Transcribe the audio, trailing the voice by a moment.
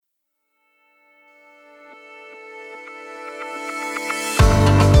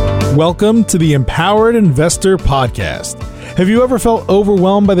Welcome to the Empowered Investor Podcast. Have you ever felt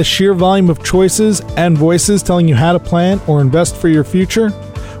overwhelmed by the sheer volume of choices and voices telling you how to plan or invest for your future?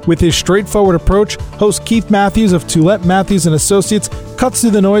 With his straightforward approach, host Keith Matthews of Toulette Matthews & Associates cuts through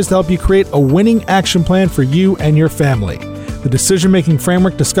the noise to help you create a winning action plan for you and your family. The decision-making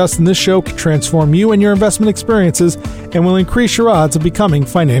framework discussed in this show can transform you and your investment experiences and will increase your odds of becoming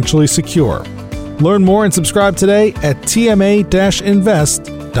financially secure. Learn more and subscribe today at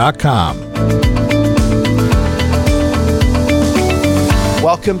tma-invest.com.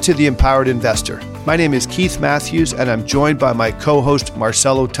 Welcome to the Empowered Investor. My name is Keith Matthews, and I'm joined by my co-host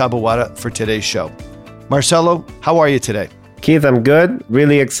Marcelo Taboada for today's show. Marcelo, how are you today? Keith, I'm good.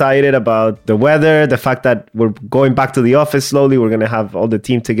 Really excited about the weather, the fact that we're going back to the office slowly. We're going to have all the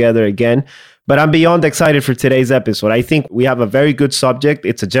team together again. But I'm beyond excited for today's episode. I think we have a very good subject.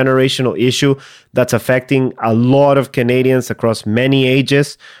 It's a generational issue that's affecting a lot of Canadians across many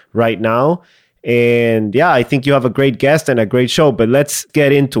ages right now. And yeah, I think you have a great guest and a great show, but let's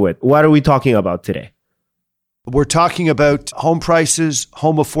get into it. What are we talking about today? We're talking about home prices,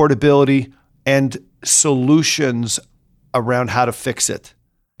 home affordability, and solutions around how to fix it.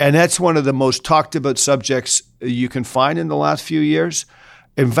 And that's one of the most talked about subjects you can find in the last few years.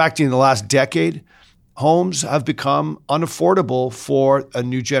 In fact, in the last decade, homes have become unaffordable for a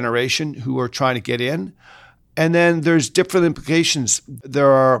new generation who are trying to get in. And then there's different implications.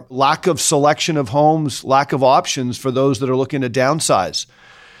 There are lack of selection of homes, lack of options for those that are looking to downsize.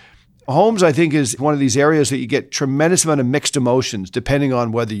 Homes, I think, is one of these areas that you get tremendous amount of mixed emotions depending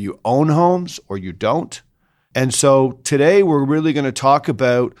on whether you own homes or you don't. And so today we're really going to talk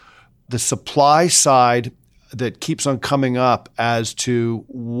about the supply side that keeps on coming up as to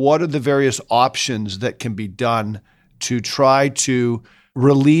what are the various options that can be done to try to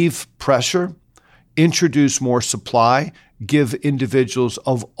relieve pressure, introduce more supply, give individuals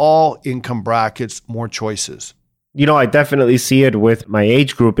of all income brackets more choices. You know, I definitely see it with my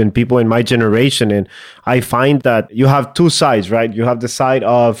age group and people in my generation. And I find that you have two sides, right? You have the side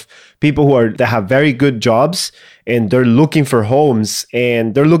of people that have very good jobs and they're looking for homes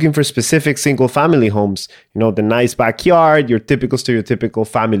and they're looking for specific single family homes, you know, the nice backyard, your typical stereotypical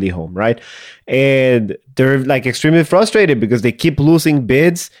family home, right? And they're like extremely frustrated because they keep losing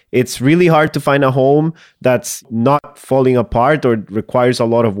bids. It's really hard to find a home that's not falling apart or requires a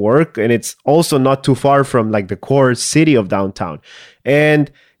lot of work. And it's also not too far from like the core city of downtown.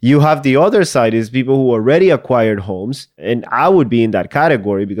 And you have the other side is people who already acquired homes. And I would be in that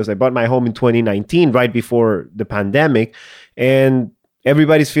category because I bought my home in 2019, right before the pandemic. And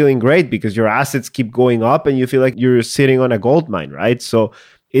everybody's feeling great because your assets keep going up and you feel like you're sitting on a gold mine, right? So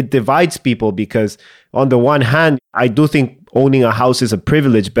it divides people because on the one hand, I do think owning a house is a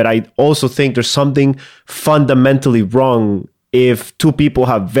privilege, but I also think there's something fundamentally wrong if two people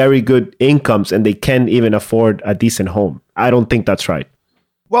have very good incomes and they can't even afford a decent home. I don't think that's right.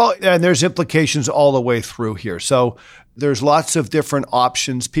 Well, and there's implications all the way through here. So there's lots of different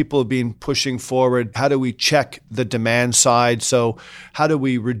options. People have been pushing forward. How do we check the demand side? So how do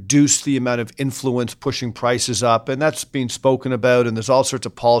we reduce the amount of influence pushing prices up? And that's being spoken about. And there's all sorts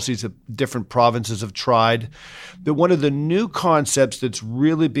of policies that different provinces have tried. But one of the new concepts that's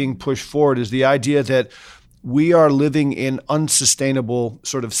really being pushed forward is the idea that we are living in unsustainable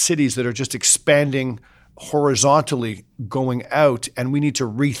sort of cities that are just expanding horizontally going out, and we need to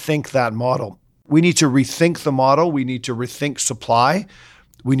rethink that model. We need to rethink the model. We need to rethink supply.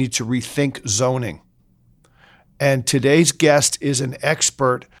 We need to rethink zoning. And today's guest is an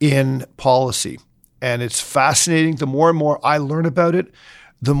expert in policy, and it's fascinating. The more and more I learn about it,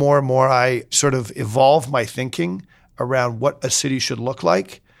 the more and more I sort of evolve my thinking around what a city should look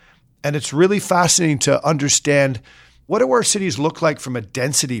like. And it's really fascinating to understand what do our cities look like from a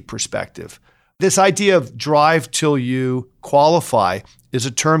density perspective. This idea of drive till you qualify is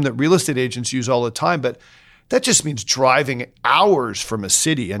a term that real estate agents use all the time, but that just means driving hours from a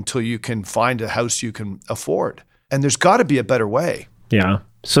city until you can find a house you can afford. And there's got to be a better way. Yeah.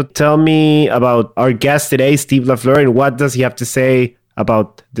 So tell me about our guest today, Steve Lafleur, and what does he have to say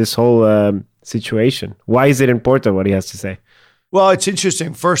about this whole situation? Why is it important what he has to say? Well, it's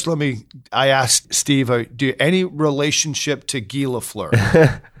interesting. First, I asked Steve, do you any relationship to Guy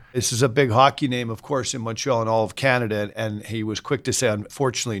Lafleur? This is a big hockey name, of course, in Montreal and all of Canada. And he was quick to say,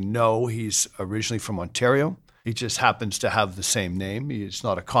 unfortunately, no, he's originally from Ontario. He just happens to have the same name. It's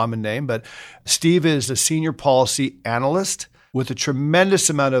not a common name. But Steve is a senior policy analyst with a tremendous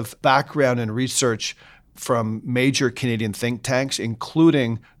amount of background and research from major Canadian think tanks,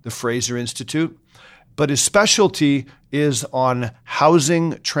 including the Fraser Institute. But his specialty is on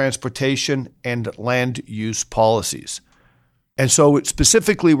housing, transportation, and land use policies. And so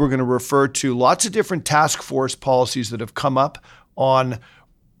specifically, we're going to refer to lots of different task force policies that have come up on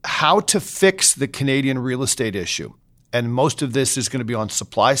how to fix the Canadian real estate issue. And most of this is going to be on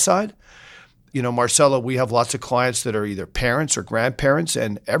supply side. You know, Marcella, we have lots of clients that are either parents or grandparents,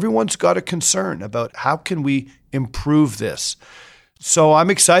 and everyone's got a concern about how can we improve this. So I'm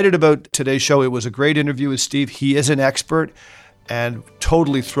excited about today's show. It was a great interview with Steve. He is an expert, and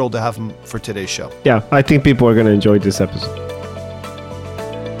totally thrilled to have him for today's show. Yeah, I think people are going to enjoy this episode.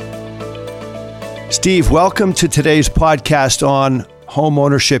 Steve, welcome to today's podcast on home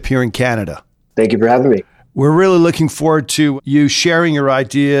ownership here in Canada. Thank you for having me. We're really looking forward to you sharing your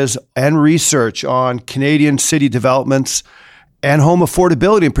ideas and research on Canadian city developments and home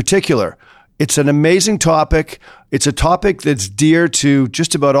affordability in particular. It's an amazing topic. It's a topic that's dear to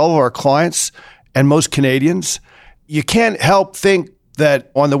just about all of our clients and most Canadians. You can't help think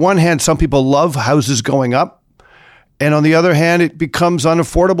that on the one hand, some people love houses going up, and on the other hand, it becomes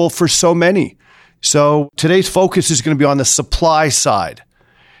unaffordable for so many. So today's focus is going to be on the supply side,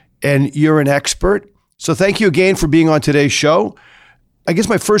 and you're an expert. So thank you again for being on today's show. I guess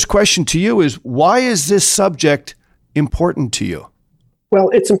my first question to you is, why is this subject important to you? Well,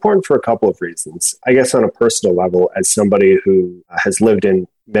 it's important for a couple of reasons. I guess on a personal level, as somebody who has lived in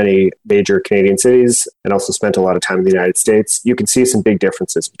many major Canadian cities and also spent a lot of time in the United States, you can see some big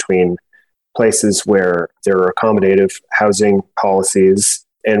differences between places where there are accommodative housing policies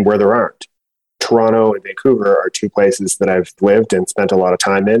and where there aren't. Toronto and Vancouver are two places that I've lived and spent a lot of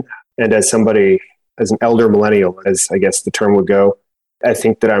time in. And as an elder millennial, as I guess the term would go, I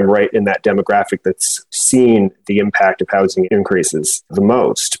think that I'm right in that demographic that's seen the impact of housing increases the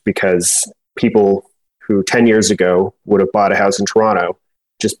most, because people who 10 years ago would have bought a house in Toronto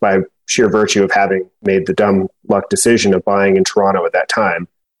just by sheer virtue of having made the dumb luck decision of buying in Toronto at that time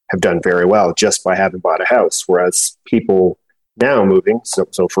have done very well just by having bought a house. Whereas people now moving, so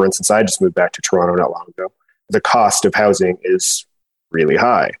for instance, I just moved back to Toronto not long ago, the cost of housing is really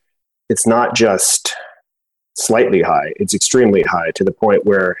high. It's not just slightly high, it's extremely high, to the point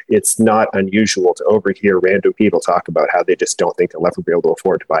where it's not unusual to overhear random people talk about how they just don't think they'll ever be able to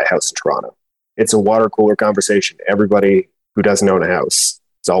afford to buy a house in Toronto. It's a water cooler conversation. Everybody who doesn't own a house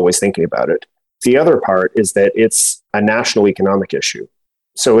is always thinking about it. The other part is that it's a national economic issue.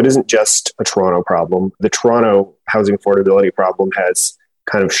 So it isn't just a Toronto problem. The Toronto housing affordability problem has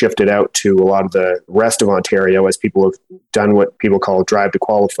kind of shifted out to a lot of the rest of Ontario as people have done what people call drive to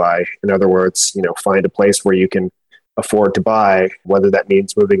qualify. In other words, find a place where you can afford to buy, whether that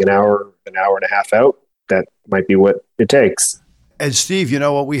means moving an hour and a half out. That might be what it takes. And Steve, you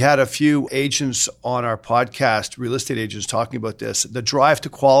know what? We had a few agents on our podcast, real estate agents, talking about this. The drive to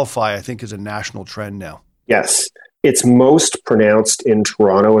qualify, I think, is a national trend now. Yes. It's most pronounced in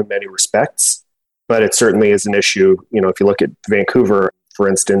Toronto in many respects, but it certainly is an issue. If you look at Vancouver, for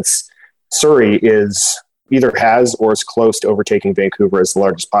instance, Surrey either has or is close to overtaking Vancouver as the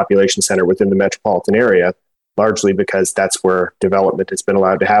largest population center within the metropolitan area, largely because that's where development has been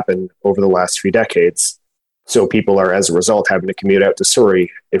allowed to happen over the last few decades. So people are, as a result, having to commute out to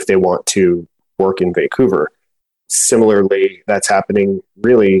Surrey if they want to work in Vancouver. Similarly, that's happening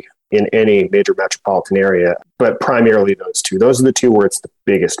really in any major metropolitan area, but primarily those two. Those are the two where it's the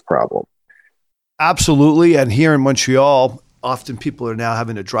biggest problem. Absolutely. And here in Montreal, often people are now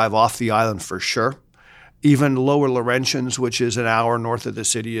having to drive off the island for sure. Even Lower Laurentians, which is an hour north of the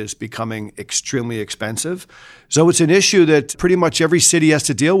city, is becoming extremely expensive. So it's an issue that pretty much every city has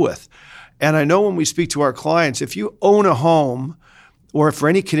to deal with. And I know when we speak to our clients, if you own a home, or for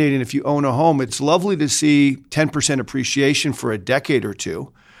any Canadian, if you own a home, it's lovely to see 10% appreciation for a decade or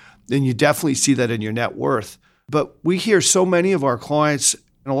two. Then you definitely see that in your net worth. But we hear so many of our clients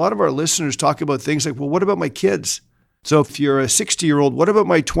and a lot of our listeners talk about things like, well, what about my kids? So if you're a 60-year-old, what about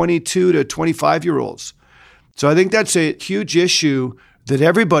my 22 to 25-year-olds? So I think that's a huge issue that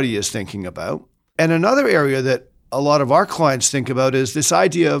everybody is thinking about. And another area that a lot of our clients think about is this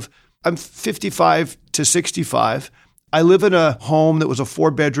idea of, I'm 55 to 65. I live in a home that was a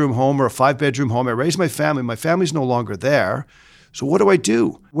 4-bedroom home or a 5-bedroom home. I raised my family. My family's no longer there. So what do I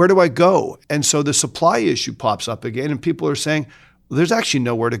do? Where do I go? And so the supply issue pops up again, and people are saying, well, there's actually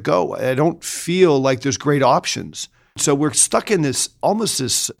nowhere to go. I don't feel like there's great options. So we're stuck in this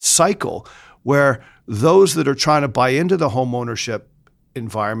cycle where those that are trying to buy into the home ownership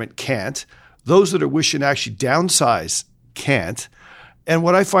environment can't. Those that are wishing to actually downsize can't. And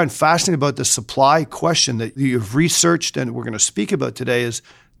what I find fascinating about the supply question that you've researched and we're going to speak about today is,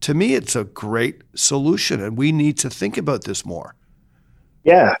 to me, it's a great solution, and we need to think about this more.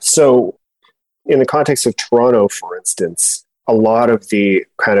 Yeah. So in the context of Toronto, for instance, a lot of the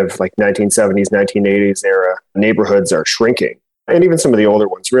kind of like 1970s, 1980s era neighborhoods are shrinking. and even some of the older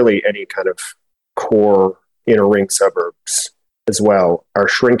ones, really any kind of core inner ring suburbs as well, are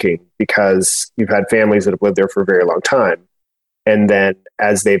shrinking because you've had families that have lived there for a very long time. And then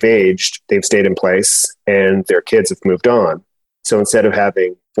as they've aged, they've stayed in place and their kids have moved on. So instead of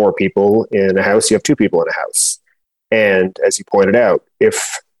having 4 people in a house, you have 2 people in a house. And as you pointed out,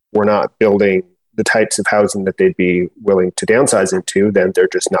 if we're not building the types of housing that they'd be willing to downsize into, then they're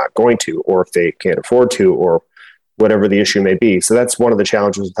just not going to, or if they can't afford to, or whatever the issue may be. So that's one of the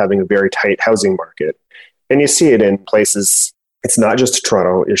challenges of having a very tight housing market. And you see it in places. It's not just a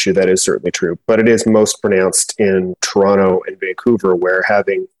Toronto issue, that is certainly true, but it is most pronounced in Toronto and Vancouver, where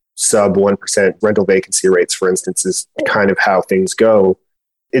having sub 1% rental vacancy rates, for instance, is kind of how things go.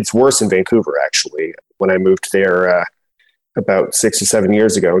 It's worse in Vancouver, actually. When I moved there about 6 or 7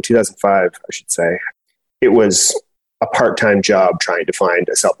 years ago, in 2005, I should say, it was a part-time job trying to find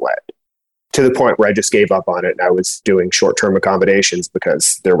a sublet, to the point where I just gave up on it and I was doing short-term accommodations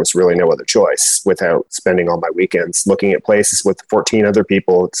because there was really no other choice without spending all my weekends looking at places with 14 other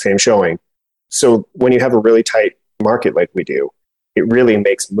people at the same showing. So when you have a really tight market like we do, it really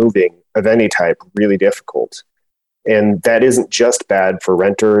makes moving of any type really difficult. And that isn't just bad for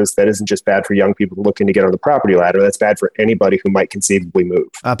renters. That isn't just bad for young people looking to get on the property ladder. That's bad for anybody who might conceivably move.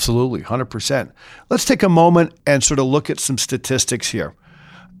 Absolutely, 100%. Let's take a moment and sort of look at some statistics here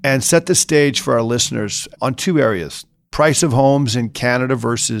and set the stage for our listeners on 2 areas: price of homes in Canada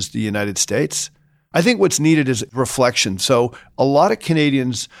versus the United States. I think what's needed is reflection. So a lot of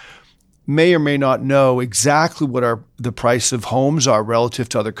Canadians may or may not know exactly what the price of homes are relative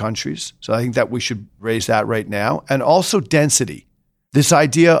to other countries. So I think that we should raise that right now. And also density. This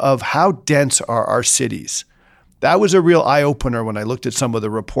idea of how dense are our cities. That was a real eye-opener when I looked at some of the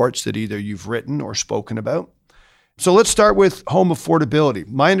reports that either you've written or spoken about. So let's start with home affordability.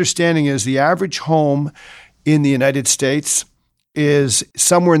 My understanding is the average home in the United States is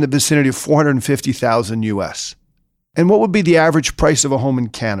somewhere in the vicinity of $450,000 US. And what would be the average price of a home in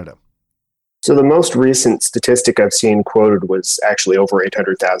Canada? So the most recent statistic I've seen quoted was actually over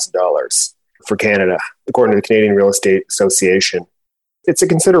 $800,000 for Canada, according to the Canadian Real Estate Association. It's a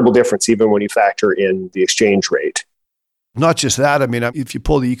considerable difference even when you factor in the exchange rate. Not just that. I mean, if you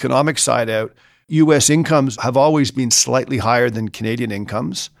pull the economic side out, U.S. incomes have always been slightly higher than Canadian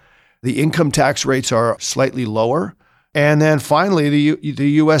incomes. The income tax rates are slightly lower. And then finally, the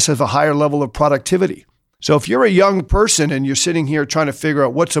U.S. has a higher level of productivity. So if you're a young person and you're sitting here trying to figure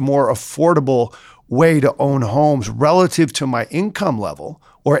out what's a more affordable way to own homes relative to my income level,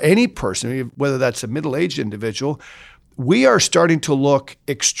 or any person, whether that's a middle-aged individual, we are starting to look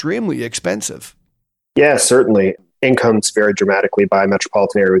extremely expensive. Yeah, certainly. Incomes vary dramatically by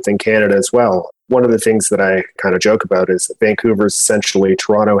metropolitan area within Canada as well. One of the things that I kind of joke about is that Vancouver is essentially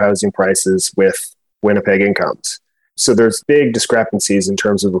Toronto housing prices with Winnipeg incomes. So there's big discrepancies in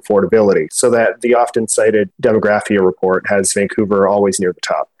terms of affordability, so that the often cited Demographia report has Vancouver always near the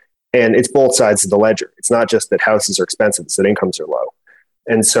top. And it's both sides of the ledger. It's not just that houses are expensive, it's that incomes are low.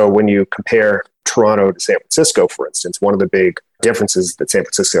 And so when you compare Toronto to San Francisco, for instance, one of the big differences is that San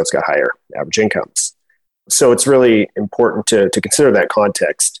Francisco's got higher average incomes. So it's really important to consider that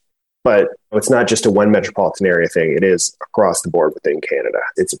context. But it's not just a one metropolitan area thing. It is across the board within Canada.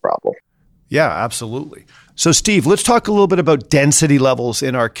 It's a problem. Yeah, absolutely. So Steve, let's talk a little bit about density levels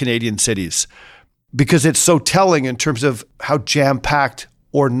in our Canadian cities, because it's so telling in terms of how jam-packed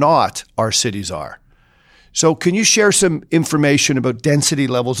or not our cities are. So can you share some information about density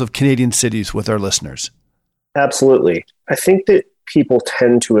levels of Canadian cities with our listeners? Absolutely. I think that people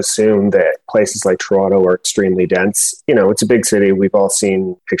tend to assume that places like Toronto are extremely dense. You know, it's a big city. We've all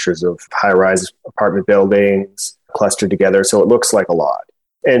seen pictures of high-rise apartment buildings clustered together, so it looks like a lot.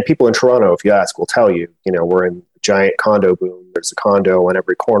 And people in Toronto, if you ask, will tell you, we're in a giant condo boom. There's a condo on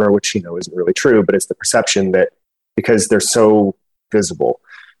every corner, which, isn't really true, but it's the perception that because they're so visible.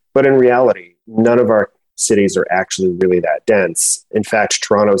 But in reality, none of our cities are actually really that dense. In fact,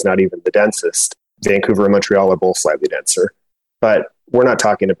 Toronto is not even the densest. Vancouver and Montreal are both slightly denser. But we're not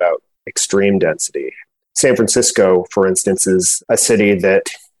talking about extreme density. San Francisco, for instance, is a city that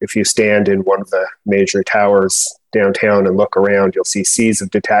if you stand in one of the major towers downtown and look around, you'll see seas of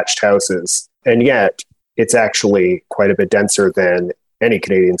detached houses. And yet, it's actually quite a bit denser than any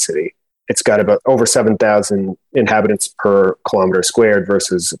Canadian city. It's got about over 7,000 inhabitants per kilometer squared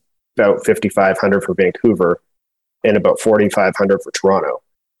versus about 5,500 for Vancouver and about 4,500 for Toronto.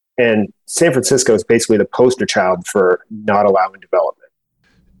 And San Francisco is basically the poster child for not allowing development.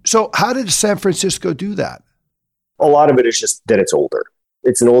 So how did San Francisco do that? A lot of it is just that it's older.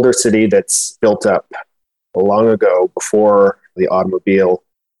 It's an older city that's built up long ago before the automobile.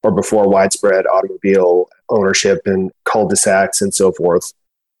 or before widespread automobile ownership and cul-de-sacs and so forth.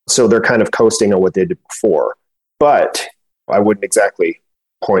 So they're kind of coasting on what they did before. But I wouldn't exactly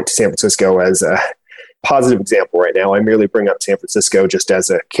point to San Francisco as a positive example right now. I merely bring up San Francisco just as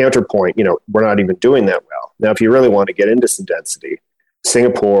a counterpoint. We're not even doing that well. Now, if you really want to get into some density,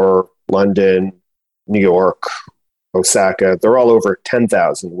 Singapore, London, New York, Osaka, they're all over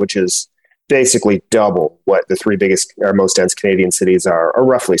 10,000, which is basically double what the three biggest or most dense Canadian cities are, or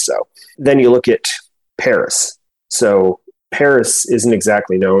roughly so. Then you look at Paris. So Paris isn't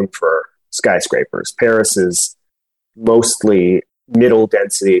exactly known for skyscrapers. Paris is mostly middle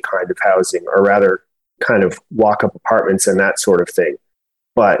density kind of housing, or rather kind of walk-up apartments and that sort of thing.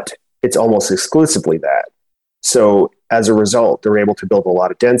 But it's almost exclusively that. So as a result, they're able to build a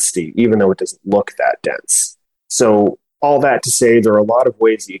lot of density, even though it doesn't look that dense. So all that to say, there are a lot of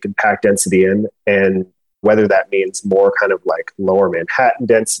ways that you can pack density in, and whether that means more kind of like lower Manhattan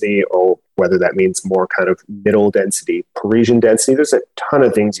density, or whether that means more kind of middle density, Parisian density, there's a ton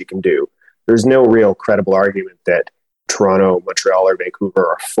of things you can do. There's no real credible argument that Toronto, Montreal, or Vancouver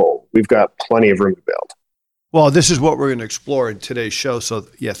are full. We've got plenty of room to build. Well, this is what we're going to explore in today's show. So,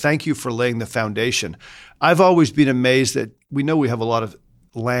 thank you for laying the foundation. I've always been amazed that we know we have a lot of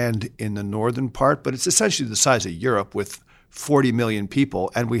land in the northern part, but it's essentially the size of Europe with 40 million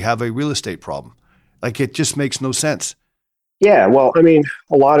people, and we have a real estate problem. Like, it just makes no sense. Yeah, well, I mean,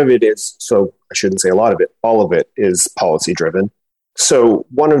 a lot of it is, so I shouldn't say a lot of it, all of it is policy driven. So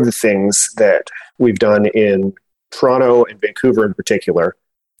one of the things that we've done in Toronto and Vancouver in particular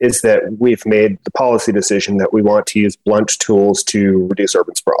is that we've made the policy decision that we want to use blunt tools to reduce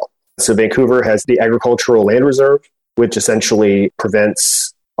urban sprawl. So Vancouver has the Agricultural Land Reserve, which essentially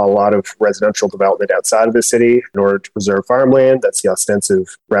prevents a lot of residential development outside of the city in order to preserve farmland. That's the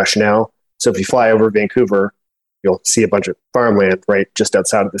ostensive rationale. So if you fly over Vancouver, you'll see a bunch of farmland right just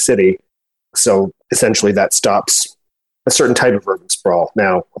outside of the city. So essentially that stops a certain type of urban sprawl.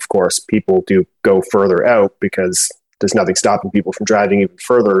 Now, of course, people do go further out because there's nothing stopping people from driving even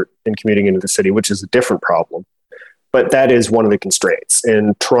further and commuting into the city, which is a different problem. But that is one of the constraints.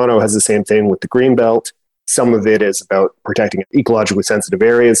 And Toronto has the same thing with the Greenbelt. Some of it is about protecting ecologically sensitive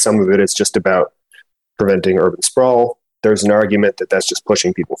areas. Some of it is just about preventing urban sprawl. There's an argument that that's just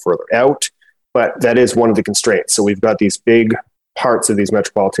pushing people further out, but that is one of the constraints. So we've got these big parts of these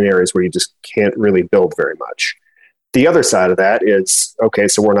metropolitan areas where you just can't really build very much. The other side of that is, okay,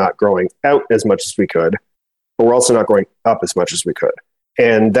 so we're not growing out as much as we could, but we're also not growing up as much as we could.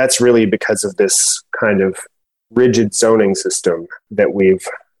 And that's really because of this kind of rigid zoning system that we've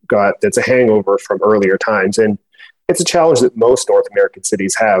got that's a hangover from earlier times. And it's a challenge that most North American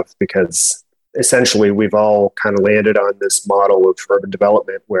cities have, because essentially we've all kind of landed on this model of urban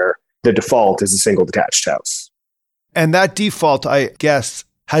development where the default is a single detached house. And that default, I guess,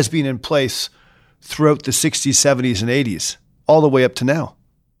 has been in place throughout the 60s, 70s, and 80s, all the way up to now.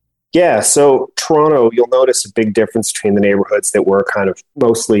 Yeah, so Toronto, you'll notice a big difference between the neighborhoods that were kind of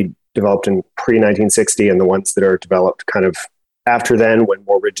mostly developed in pre-1960 and the ones that are developed kind of after then, when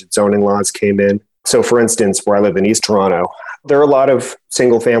more rigid zoning laws came in. So for instance, where I live in East Toronto, there are a lot of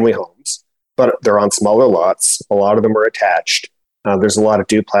single-family homes, but they're on smaller lots. A lot of them are attached. There's a lot of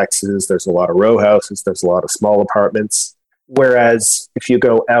duplexes. There's a lot of row houses. There's a lot of small apartments. Whereas if you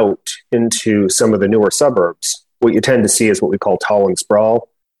go out into some of the newer suburbs, what you tend to see is what we call tall and sprawl.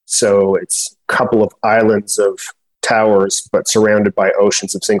 So it's a couple of islands of towers, but surrounded by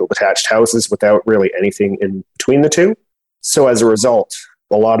oceans of single detached houses without really anything in between the two. So as a result,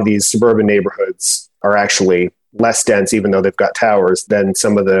 a lot of these suburban neighborhoods are actually less dense, even though they've got towers, than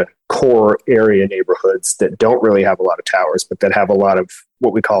some of the core area neighborhoods that don't really have a lot of towers, but that have a lot of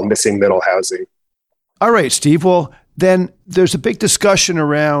what we call missing middle housing. All right, Steve. Well, then there's a big discussion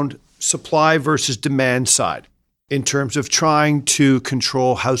around supply versus demand side in terms of trying to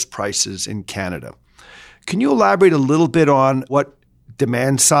control house prices in Canada. Can you elaborate a little bit on what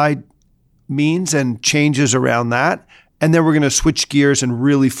demand side means and changes around that? And then we're going to switch gears and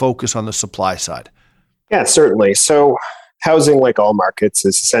really focus on the supply side. Yeah, certainly. So housing, like all markets,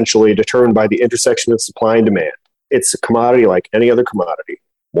 is essentially determined by the intersection of supply and demand. It's a commodity like any other commodity.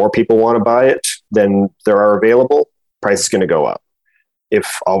 More people want to buy it than there are available, price is going to go up.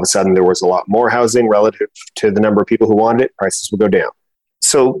 If all of a sudden there was a lot more housing relative to the number of people who wanted it, prices will go down.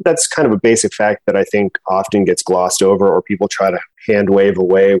 So that's kind of a basic fact that I think often gets glossed over, or people try to hand wave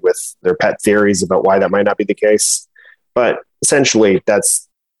away with their pet theories about why that might not be the case. But essentially, that's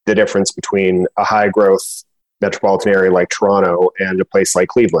the difference between a high growth metropolitan area like Toronto and a place like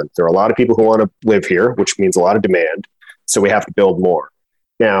Cleveland. There are a lot of people who want to live here, which means a lot of demand. So we have to build more.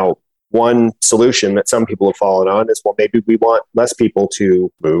 Now, One solution that some people have fallen on is, well, maybe we want less people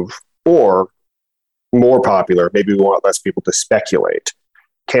to move, or more popular, maybe we want less people to speculate.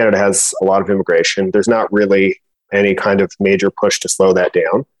 Canada has a lot of immigration. There's not really any kind of major push to slow that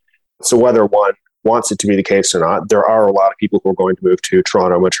down. So whether one wants it to be the case or not, there are a lot of people who are going to move to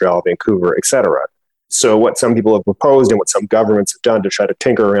Toronto, Montreal, Vancouver, etc. So what some people have proposed and what some governments have done to try to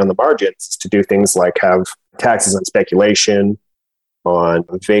tinker around the margins is to do things like have taxes on speculation, on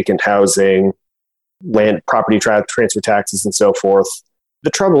vacant housing, land property transfer taxes, and so forth. The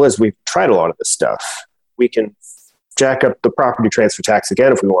trouble is we've tried a lot of this stuff. We can jack up the property transfer tax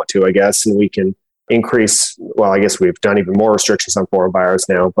again if we want to, I guess, and we can increase, well, I guess we've done even more restrictions on foreign buyers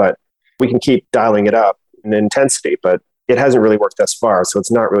now, but we can keep dialing it up in intensity, but it hasn't really worked thus far. So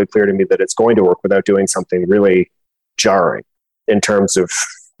it's not really clear to me that it's going to work without doing something really jarring in terms of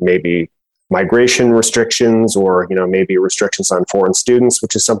maybe migration restrictions or, maybe restrictions on foreign students,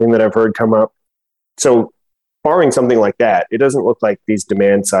 which is something that I've heard come up. So barring something like that, it doesn't look like these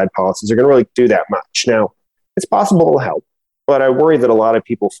demand side policies are going to really do that much. Now, it's possible it'll help, but I worry that a lot of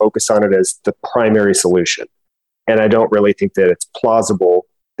people focus on it as the primary solution. And I don't really think that it's plausible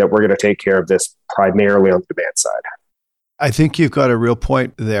that we're going to take care of this primarily on the demand side. I think you've got a real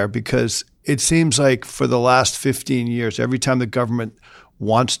point there, because it seems like for the last 15 years, every time the government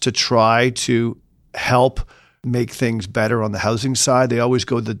wants to try to help make things better on the housing side, they always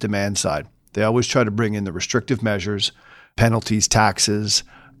go to the demand side. They always try to bring in the restrictive measures, penalties, taxes.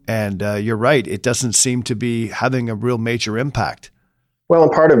 And you're right, it doesn't seem to be having a real major impact. Well,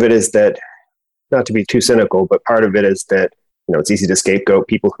 and part of it is that, not to be too cynical, but part of it is that, it's easy to scapegoat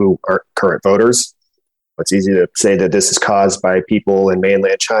people who are current voters. It's easy to say that this is caused by people in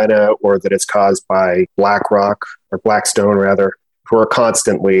mainland China, or that it's caused by BlackRock, or Blackstone rather, who are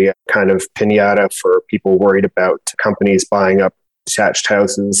constantly kind of piñata for people worried about companies buying up detached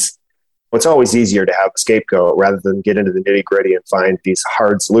houses. It's always easier to have a scapegoat rather than get into the nitty-gritty and find these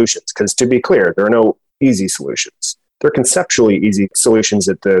hard solutions. Because to be clear, there are no easy solutions. There are conceptually easy solutions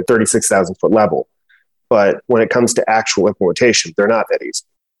at the 36,000 foot level. But when it comes to actual implementation, they're not that easy.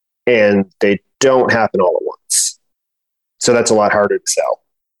 And they don't happen all at once. So that's a lot harder to sell.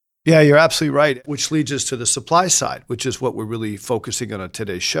 Yeah, you're absolutely right, which leads us to the supply side, which is what we're really focusing on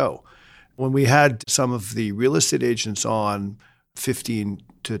today's show. When we had some of the real estate agents on 15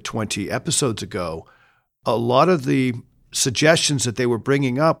 to 20 episodes ago, a lot of the suggestions that they were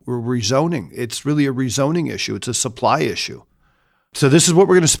bringing up were rezoning. It's really a rezoning issue. It's a supply issue. So this is what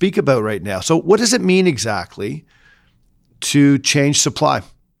we're going to speak about right now. So what does it mean exactly to change supply?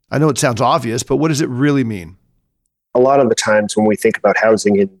 I know it sounds obvious, but what does it really mean? A lot of the times when we think about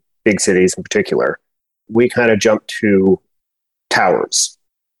housing in big cities in particular, we kind of jump to towers.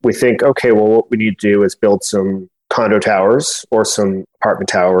 We think, okay, well, what we need to do is build some condo towers or some apartment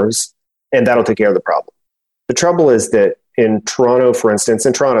towers, and that'll take care of the problem. The trouble is that in Toronto, for instance,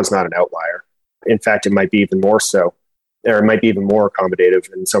 and Toronto's not an outlier. In fact, it might be even more so, or it might be even more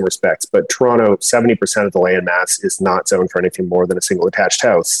accommodative in some respects. But Toronto, 70% of the land mass is not zoned for anything more than a single attached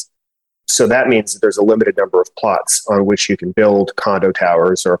house. So that means that there's a limited number of plots on which you can build condo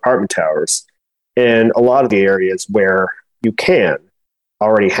towers or apartment towers. And a lot of the areas where you can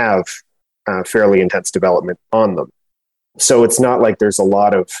already have fairly intense development on them. So it's not like there's a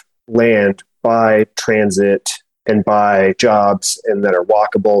lot of land by transit and by jobs and that are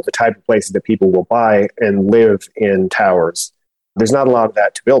walkable, the type of places that people will buy and live in towers. There's not a lot of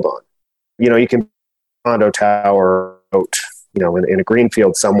that to build on. You can condo tower out, in a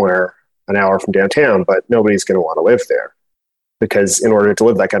greenfield somewhere an hour from downtown, but nobody's going to want to live there, because in order to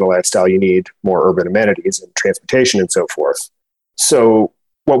live that kind of lifestyle, you need more urban amenities and transportation and so forth. So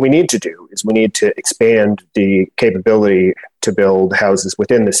what we need to do is we need to expand the capability to build houses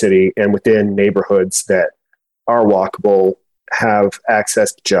within the city and within neighborhoods that are walkable, have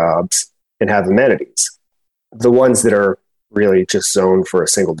access to jobs, and have amenities. The ones that are really just zoned for a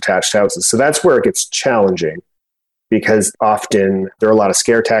single detached houses. So that's where it gets challenging, because often there are a lot of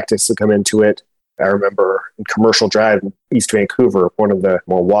scare tactics that come into it. I remember in Commercial Drive in East Vancouver, one of the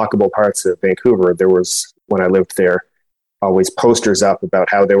more walkable parts of Vancouver, there was, when I lived there, always posters up about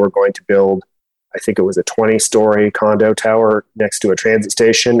how they were going to build, I think it was a 20-story condo tower next to a transit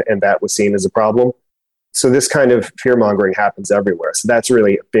station, and that was seen as a problem. So this kind of fear-mongering happens everywhere. So that's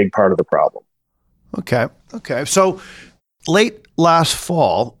really a big part of the problem. Okay. So late last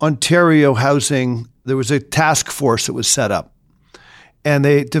fall, Ontario Housing, there was a task force that was set up. And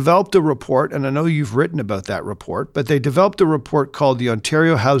they developed a report, and I know you've written about that report, but they developed a report called the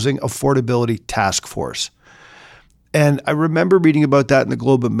Ontario Housing Affordability Task Force. And I remember reading about that in the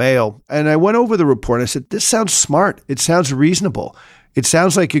Globe and Mail, and I went over the report and I said, this sounds smart. It sounds reasonable. it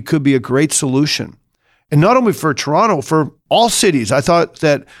sounds like it could be a great solution. And not only for Toronto, for all cities. I thought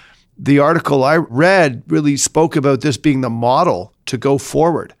that the article I read really spoke about this being the model to go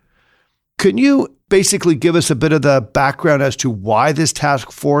forward. Can you basically give us a bit of the background as to why this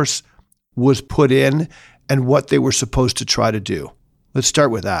task force was put in and what they were supposed to try to do? Let's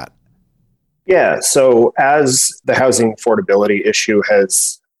start with that. Yeah. So as the housing affordability issue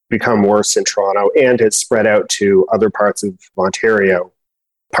has become worse in Toronto and has spread out to other parts of Ontario,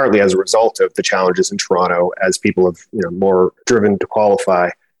 partly as a result of the challenges in Toronto, as people have more driven to qualify,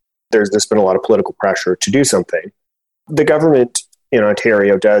 there's been a lot of political pressure to do something. The government in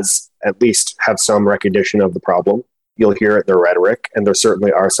Ontario does at least have some recognition of the problem. You'll hear it in their rhetoric, and there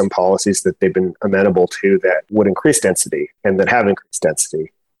certainly are some policies that they've been amenable to that would increase density and that have increased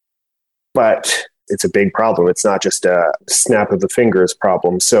density. But it's a big problem. It's not just a snap of the fingers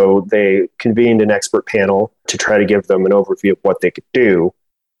problem. So they convened an expert panel to try to give them an overview of what they could do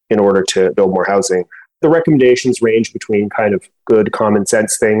in order to build more housing. The recommendations range between kind of good common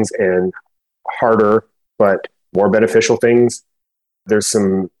sense things and harder but more beneficial things. There's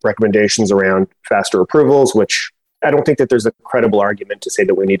some recommendations around faster approvals, which I don't think that there's a credible argument to say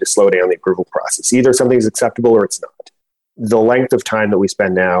that we need to slow down the approval process. Either something's acceptable or it's not. The length of time that we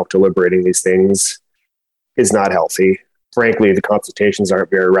spend now deliberating these things is not healthy. Frankly, the consultations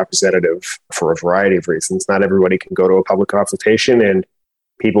aren't very representative for a variety of reasons. Not everybody can go to a public consultation, and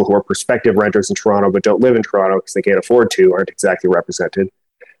people who are prospective renters in Toronto but don't live in Toronto because they can't afford to aren't exactly represented.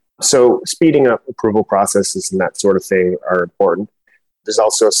 So speeding up approval processes and that sort of thing are important. There's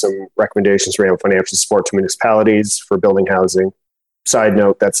also some recommendations around financial support to municipalities for building housing. Side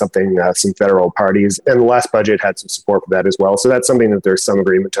note, that's something some federal parties and the last budget had some support for that as well. So that's something that there's some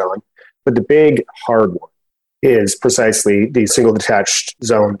agreement on. But the big hard one is precisely the single detached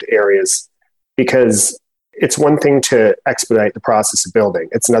zoned areas, because it's one thing to expedite the process of building.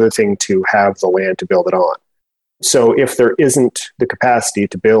 It's another thing to have the land to build it on. So if there isn't the capacity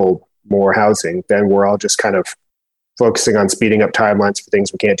to build more housing, then we're all just kind of focusing on speeding up timelines for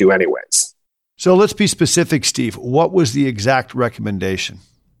things we can't do anyways. So let's be specific, Steve. What was the exact recommendation?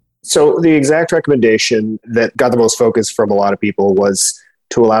 So the exact recommendation that got the most focus from a lot of people was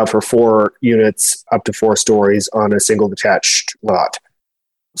to allow for 4 units up to 4 stories on a single detached lot.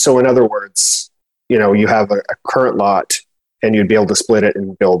 So in other words, you have a current lot and you'd be able to split it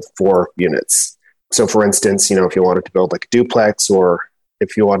and build 4 units. So for instance, if you wanted to build like a duplex, or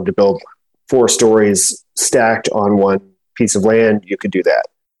if you wanted to build 4 stories stacked on one piece of land, you could do that.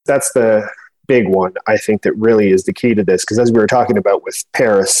 That's the big one, I think, that really is the key to this. Because as we were talking about with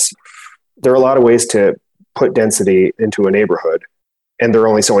Paris, there are a lot of ways to put density into a neighborhood, and there are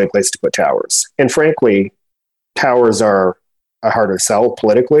only so many places to put towers. And frankly, towers are hard to sell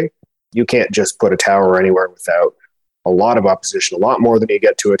politically. You can't just put a tower anywhere without a lot of opposition, a lot more than you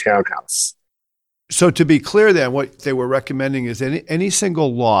get to a townhouse. So to be clear then, what they were recommending is any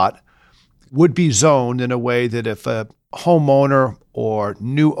single lot would be zoned in a way that if a homeowner or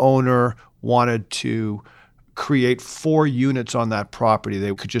new owner wanted to create 4 units on that property,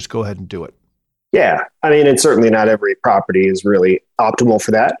 they could just go ahead and do it. Yeah. And certainly not every property is really optimal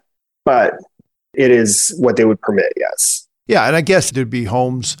for that, but it is what they would permit, yes. Yeah, and I guess there'd be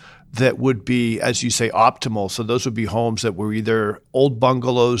homes that would be, as you say, optimal. So those would be homes that were either old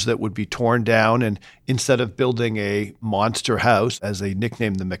bungalows that would be torn down, and instead of building a monster house, as they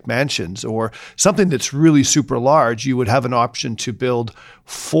nicknamed the McMansions, or something that's really super large, you would have an option to build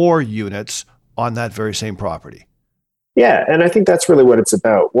 4 units on that very same property. Yeah, and I think that's really what it's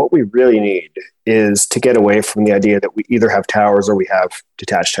about. What we really need is to get away from the idea that we either have towers or we have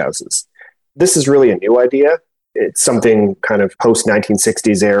detached houses. This is really a new idea. It's something kind of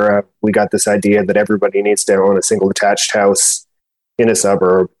post-1960s era. We got this idea that everybody needs to own a single detached house in a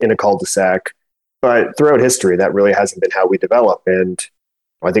suburb, in a cul-de-sac. But throughout history, that really hasn't been how we develop. And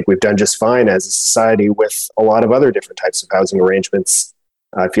I think we've done just fine as a society with a lot of other different types of housing arrangements.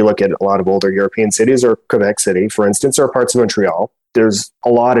 If you look at a lot of older European cities, or Quebec City, for instance, or parts of Montreal, there's a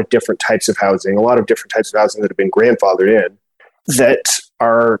lot of different types of housing, a lot of different types of housing that have been grandfathered in that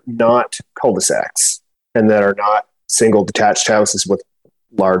are not cul-de-sacs and that are not single detached houses with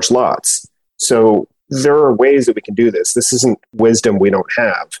large lots. So there are ways that we can do this. This isn't wisdom we don't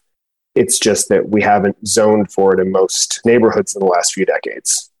have. It's just that we haven't zoned for it in most neighborhoods in the last few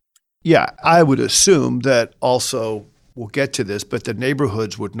decades. Yeah, I would assume that also, we'll get to this, but the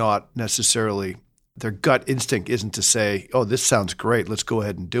neighborhoods would not necessarily, their gut instinct isn't to say, oh, this sounds great, let's go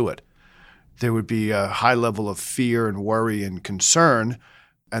ahead and do it. There would be a high level of fear and worry and concern.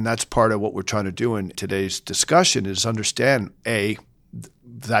 And that's part of what we're trying to do in today's discussion, is understand,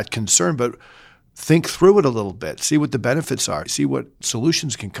 that concern, but think through it a little bit, see what the benefits are, see what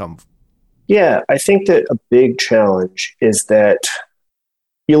solutions can come. Yeah, I think that a big challenge is that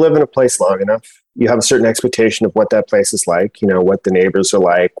you live in a place long enough, you have a certain expectation of what that place is like, what the neighbors are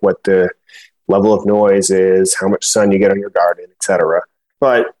like, what the level of noise is, how much sun you get on your garden, etc.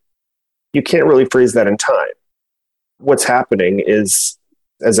 But you can't really freeze that in time. What's happening is,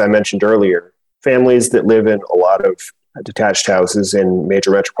 as I mentioned earlier, families that live in a lot of detached houses in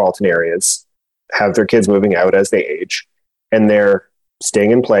major metropolitan areas have their kids moving out as they age, and they're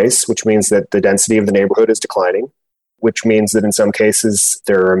staying in place, which means that the density of the neighborhood is declining, which means that in some cases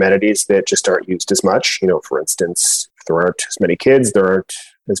there are amenities that just aren't used as much. For instance, if there aren't as many kids, there aren't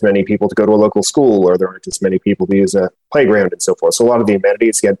as many people to go to a local school, or there aren't as many people to use a playground and so forth. So a lot of the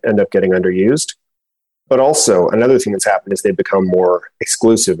amenities end up getting underused. But also another thing that's happened is they've become more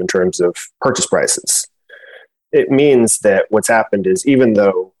exclusive in terms of purchase prices. It means that what's happened is, even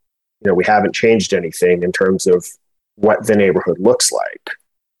though we haven't changed anything in terms of what the neighborhood looks like,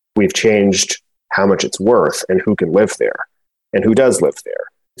 we've changed how much it's worth and who can live there and who does live there.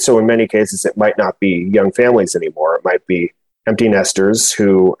 So in many cases, it might not be young families anymore. It might be empty nesters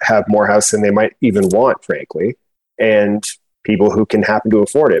who have more house than they might even want, frankly, and people who can happen to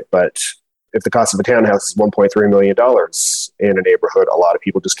afford it. But if the cost of a townhouse is $1.3 million in a neighborhood, a lot of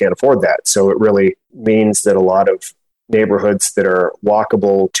people just can't afford that. So it really means that a lot of neighborhoods that are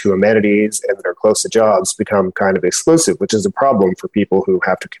walkable to amenities and that are close to jobs become kind of exclusive, which is a problem for people who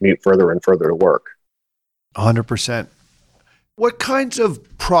have to commute further and further to work. 100%. What kinds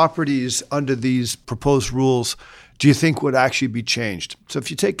of properties under these proposed rules do you think would actually be changed? So if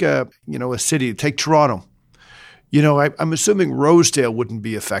you take a city, take Toronto, I'm assuming Rosedale wouldn't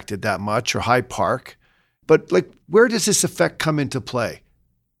be affected that much, or Hyde Park, but where does this effect come into play?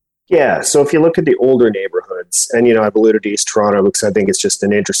 Yeah, so if you look at the older neighborhoods, and I've alluded to East Toronto because I think it's just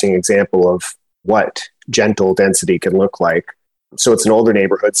an interesting example of what gentle density can look like. So it's an older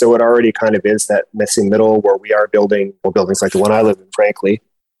neighborhood, so it already kind of is that missing middle where we are building, or buildings like the one I live in, frankly,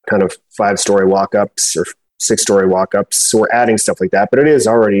 kind of 5-story walk-ups or 6-story walk-ups. So we're adding stuff like that, but it is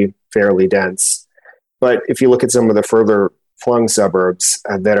already fairly dense. But if you look at some of the further flung suburbs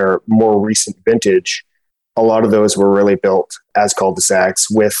that are more recent vintage, a lot of those were really built as cul-de-sacs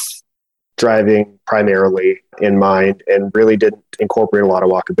with driving primarily in mind, and really didn't incorporate a lot of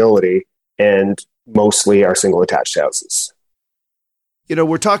walkability, and mostly are single attached houses.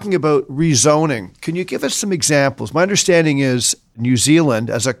 We're talking about rezoning. Can you give us some examples? My understanding is New Zealand,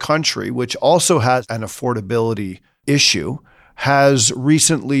 as a country, which also has an affordability issue, has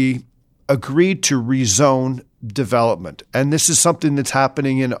recently agreed to rezone development. And this is something that's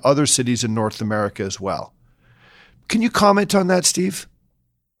happening in other cities in North America as well. Can you comment on that, Steve?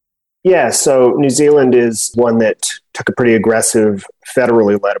 Yeah, so New Zealand is one that took a pretty aggressive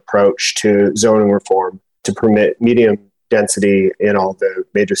federally led approach to zoning reform to permit medium density in all the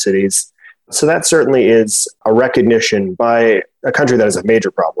major cities. So that certainly is a recognition by a country that has a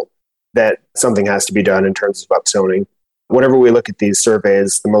major problem that something has to be done in terms of upzoning. Whenever we look at these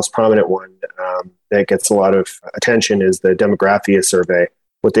surveys, the most prominent one that gets a lot of attention is the Demographia survey.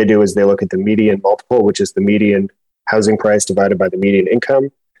 What they do is they look at the median multiple, which is the median housing price divided by the median income.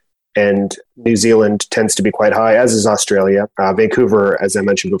 And New Zealand tends to be quite high, as is Australia. Vancouver, as I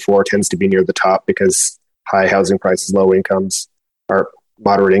mentioned before, tends to be near the top because high housing prices, low incomes, or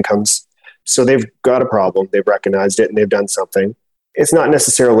moderate incomes. So they've got a problem. They've recognized it and they've done something. It's not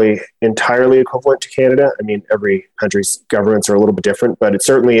necessarily entirely equivalent to Canada. I mean, every country's governments are a little bit different, but it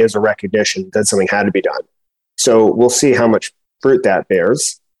certainly is a recognition that something had to be done. So we'll see how much fruit that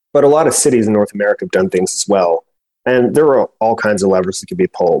bears. But a lot of cities in North America have done things as well. And there are all kinds of levers that can be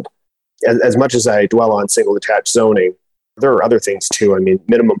pulled. As much as I dwell on single detached zoning, there are other things too. I mean,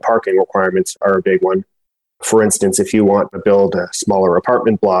 minimum parking requirements are a big one. For instance, if you want to build a smaller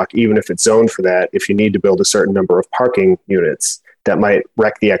apartment block, even if it's zoned for that, if you need to build a certain number of parking units, that might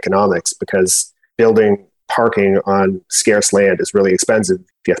wreck the economics because building parking on scarce land is really expensive.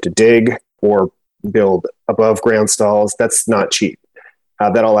 If you have to dig or build above ground stalls, that's not cheap.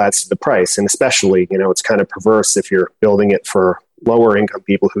 That all adds to the price. And especially, it's kind of perverse if you're building it for lower income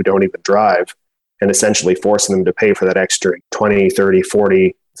people who don't even drive and essentially forcing them to pay for that extra $20, $30, $40,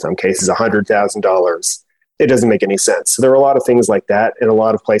 in some cases $100,000. It doesn't make any sense. So there are a lot of things like that in a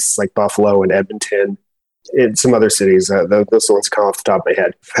lot of places like Buffalo and Edmonton. In some other cities, those ones come off the top of my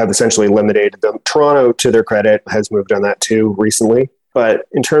head, have essentially eliminated them. Toronto, to their credit, has moved on that too recently. But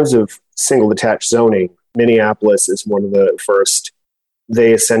in terms of single detached zoning, Minneapolis is one of the first.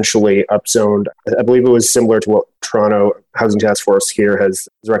 They essentially upzoned, I believe it was similar to what Toronto Housing Task Force here has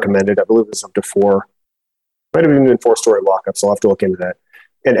recommended. I believe it was up to 4, might have even been 4-story walk-ups. I'll have to look into that.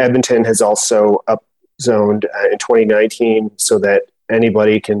 And Edmonton has also upzoned in 2019 so that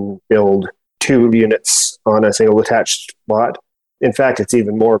anybody can build 2 units on a single detached lot. In fact, it's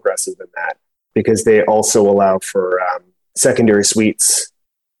even more aggressive than that because they also allow for secondary suites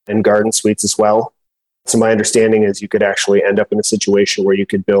and garden suites as well. So my understanding is you could actually end up in a situation where you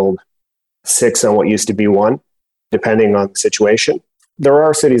could build 6 on what used to be 1, depending on the situation. There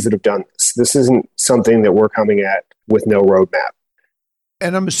are cities that have done this. This isn't something that we're coming at with no roadmap.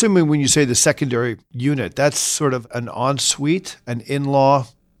 And I'm assuming when you say the secondary unit, that's sort of an ensuite, an in-law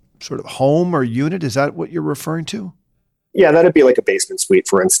sort of home or unit. Is that what you're referring to? Yeah, that'd be like a basement suite,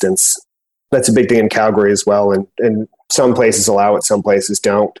 for instance. That's a big thing in Calgary as well. And some places allow it, some places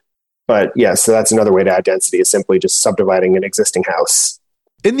don't. But yeah, so that's another way to add density, is simply just subdividing an existing house.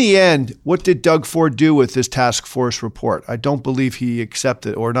 In the end, what did Doug Ford do with this task force report? I don't believe he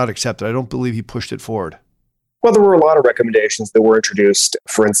accepted, or not accepted. I don't believe he pushed it forward. Well, there were a lot of recommendations that were introduced.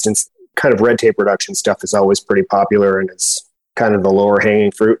 For instance, kind of red tape reduction stuff is always pretty popular and is kind of the lower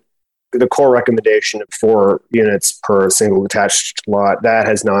hanging fruit. The core recommendation of 4 units per single detached lot, that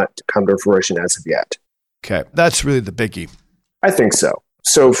has not come to fruition as of yet. Okay, that's really the biggie. I think so.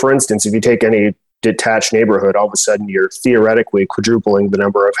 So, for instance, if you take any detached neighborhood, all of a sudden you're theoretically quadrupling the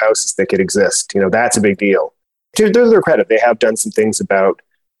number of houses that could exist. That's a big deal. To their credit, they have done some things about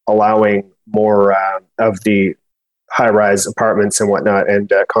allowing more of the high-rise apartments and whatnot and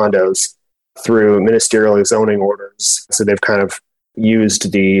condos through ministerial zoning orders. So they've kind of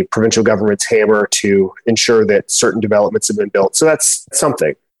used the provincial government's hammer to ensure that certain developments have been built. So that's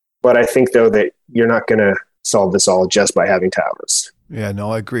something. But I think, though, that you're not going to solve this all just by having towers. Yeah,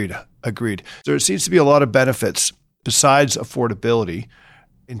 no, agreed. There seems to be a lot of benefits besides affordability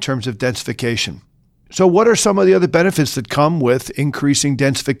in terms of densification. So what are some of the other benefits that come with increasing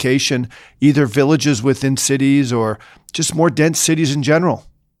densification, either villages within cities or just more dense cities in general?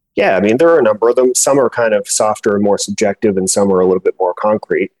 Yeah, I mean, there are a number of them. Some are kind of softer and more subjective, and some are a little bit more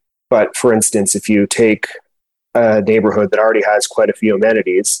concrete. But for instance, if you take a neighborhood that already has quite a few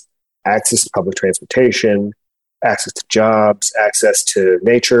amenities, access to public transportation, access to jobs, access to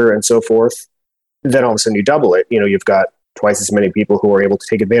nature, and so forth, then all of a sudden you double it. You've got twice as many people who are able to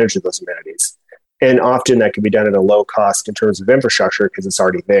take advantage of those amenities. And often that can be done at a low cost in terms of infrastructure because it's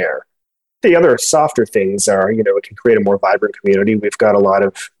already there. The other softer things are, it can create a more vibrant community. We've got a lot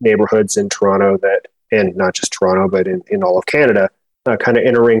of neighborhoods in Toronto that, and not just Toronto, but in all of Canada, kind of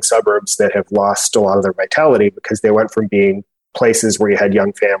inner ring suburbs that have lost a lot of their vitality because they went from being places where you had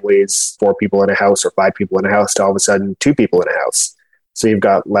young families, 4 people in a house or 5 people in a house, to all of a sudden 2 people in a house. So you've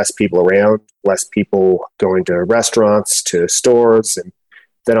got less people around, less people going to restaurants, to stores, and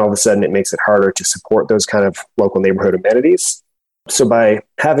then all of a sudden it makes it harder to support those kind of local neighborhood amenities. So by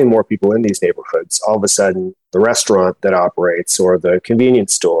having more people in these neighborhoods, all of a sudden the restaurant that operates or the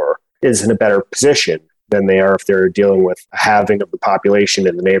convenience store is in a better position than they are if they're dealing with a halving of the population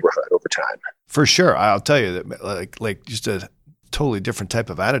in the neighborhood over time. For sure. I'll tell you that like just a totally different type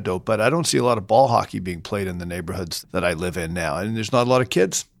of anecdote, but I don't see a lot of ball hockey being played in the neighborhoods that I live in now. And there's not a lot of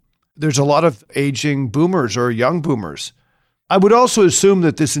kids. There's a lot of aging boomers or young boomers. I would also assume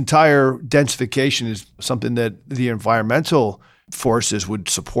that this entire densification is something that the environmental forces would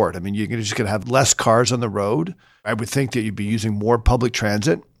support. I mean, you're just going to have less cars on the road. I would think that you'd be using more public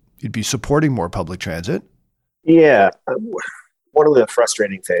transit. You'd be supporting more public transit. Yeah. One of the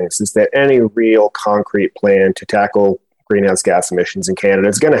frustrating things is that any real concrete plan to tackle greenhouse gas emissions in Canada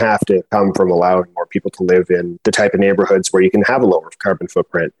is going to have to come from allowing more people to live in the type of neighborhoods where you can have a lower carbon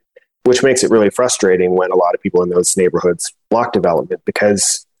footprint, which makes it really frustrating when a lot of people in those neighborhoods block development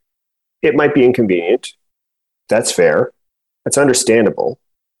because it might be inconvenient. That's fair. That's understandable,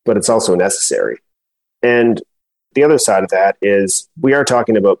 but it's also necessary. And the other side of that is we are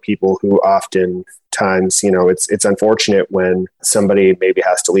talking about people who oftentimes, it's unfortunate when somebody maybe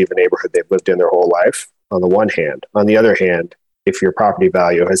has to leave a neighborhood they've lived in their whole life, on the one hand. On the other hand, if your property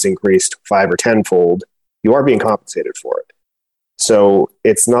value has increased 5 or 10-fold, you are being compensated for it. So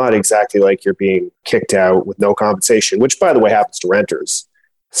it's not exactly like you're being kicked out with no compensation, which, by the way, happens to renters.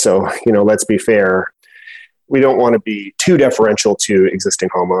 So, let's be fair. We don't want to be too deferential to existing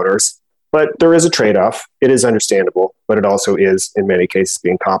homeowners, but there is a trade-off. It is understandable, but it also is, in many cases,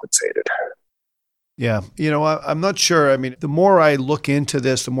 being compensated. Yeah. I'm not sure. I mean, the more I look into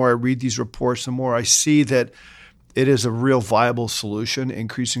this, the more I read these reports, the more I see that it is a real viable solution,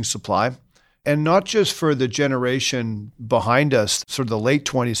 increasing supply. And not just for the generation behind us, sort of the late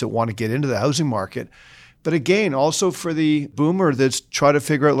 20s that want to get into the housing market, but again, also for the boomer that's trying to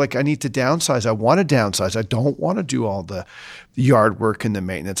figure out, I need to downsize. I want to downsize. I don't want to do all the yard work and the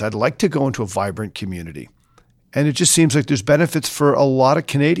maintenance. I'd like to go into a vibrant community. And it just seems like there's benefits for a lot of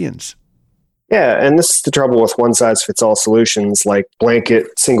Canadians. Yeah, and this is the trouble with one-size-fits-all solutions like blanket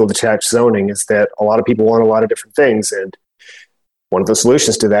single-detached zoning is that a lot of people want a lot of different things, and one of the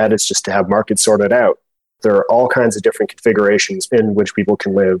solutions to that is just to have markets sorted out. There are all kinds of different configurations in which people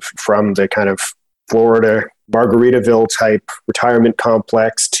can live, from the kind of Florida Margaritaville type retirement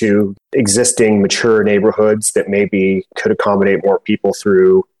complex to existing mature neighborhoods that maybe could accommodate more people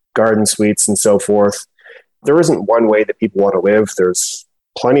through garden suites and so forth. There isn't one way that people want to live. There's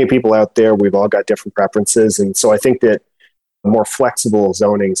plenty of people out there. We've all got different preferences. And so I think that a more flexible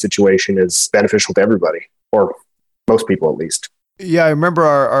zoning situation is beneficial to everybody, or most people at least. Yeah, I remember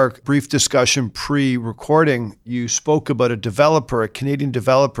our brief discussion pre-recording. You spoke about a developer, a Canadian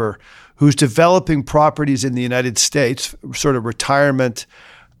developer, who's developing properties in the United States, sort of retirement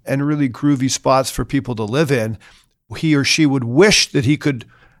and really groovy spots for people to live in. He or she would wish that he could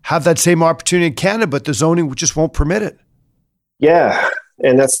have that same opportunity in Canada, but the zoning just won't permit it. Yeah,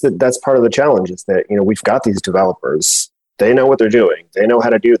 and that's part of the challenge is that, we've got these developers. They know what they're doing. They know how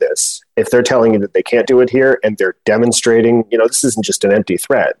to do this. If they're telling you that they can't do it here and they're demonstrating, this isn't just an empty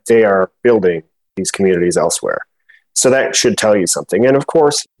threat. They are building these communities elsewhere. So that should tell you something. And of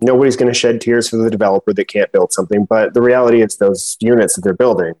course, nobody's going to shed tears for the developer that can't build something. But the reality is those units that they're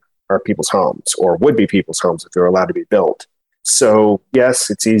building are people's homes, or would be people's homes if they're allowed to be built. So yes,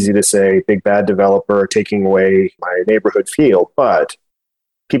 it's easy to say big bad developer taking away my neighborhood feel, but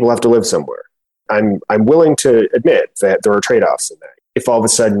people have to live somewhere. I'm willing to admit that there are trade-offs in that. If all of a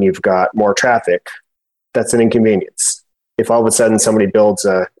sudden you've got more traffic, that's an inconvenience. If all of a sudden somebody builds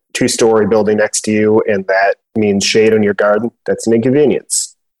a 2-story building next to you and that means shade on your garden, that's an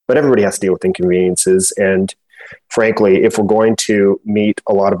inconvenience. But everybody has to deal with inconveniences. And frankly, if we're going to meet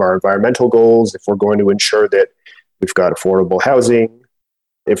a lot of our environmental goals, if we're going to ensure that we've got affordable housing,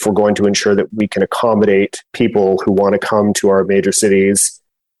 if we're going to ensure that we can accommodate people who want to come to our major cities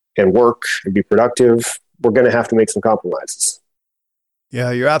and work and be productive, we're going to have to make some compromises.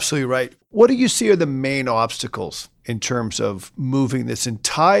 Yeah, you're absolutely right. What do you see are the main obstacles in terms of moving this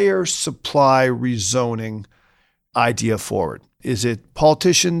entire supply rezoning idea forward? Is it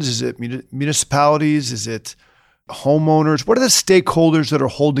politicians? Is it municipalities? Is it homeowners? What are the stakeholders that are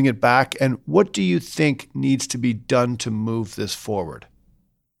holding it back? And what do you think needs to be done to move this forward?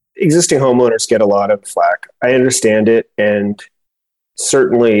 Existing homeowners get a lot of flack. I understand it. And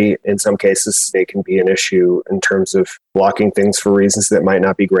certainly, in some cases, they can be an issue in terms of blocking things for reasons that might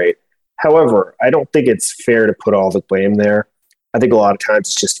not be great. However, I don't think it's fair to put all the blame there. I think a lot of times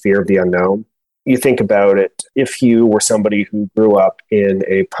it's just fear of the unknown. You think about it, if you were somebody who grew up in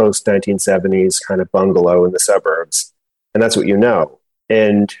a post-1970s kind of bungalow in the suburbs, and that's what you know.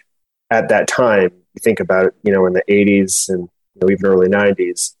 And at that time, you think about it, in the 80s and even early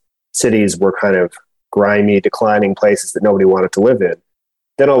 90s, cities were kind of grimy, declining places that nobody wanted to live in.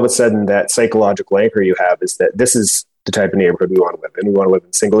 Then all of a sudden, that psychological anchor you have is that this is the type of neighborhood we want to live in. We want to live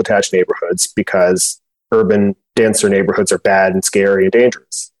in single attached neighborhoods because urban, denser neighborhoods are bad and scary and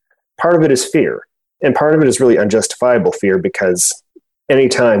dangerous. Part of it is fear. And part of it is really unjustifiable fear because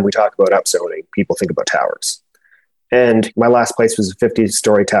anytime we talk about upzoning, people think about towers. And my last place was a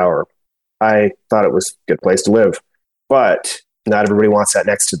 50-story tower. I thought it was a good place to live, but not everybody wants that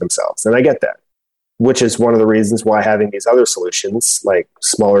next to themselves. And I get that, which is one of the reasons why having these other solutions, like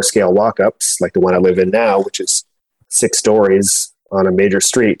smaller scale walk-ups, like the one I live in now, which is 6 stories on a major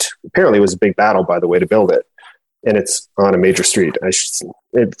street. Apparently it was a big battle, by the way, to build it. And it's on a major street.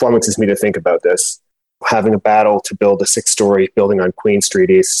 It flummoxes me to think about this. Having a battle to build a 6-story building on Queen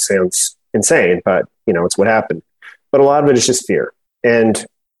Street East sounds insane, but it's what happened. But a lot of it is just fear. And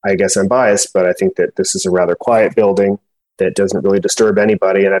I guess I'm biased, but I think that this is a rather quiet building that doesn't really disturb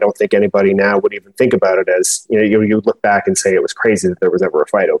anybody. And I don't think anybody now would even think about it as, you look back and say it was crazy that there was ever a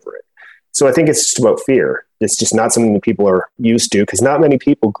fight over it. So I think it's just about fear. It's just not something that people are used to because not many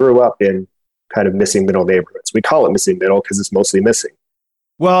people grew up in kind of missing middle neighborhoods. We call it missing middle because it's mostly missing.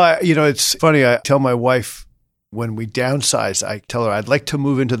 Well, it's funny. I tell my wife when we downsize, I tell her I'd like to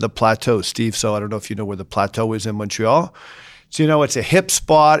move into the Plateau, Steve. So I don't know if you know where the Plateau is in Montreal. So, it's a hip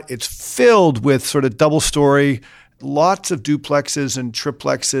spot. It's filled with sort of double-story, lots of duplexes and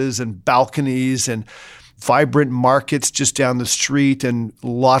triplexes and balconies and vibrant markets just down the street and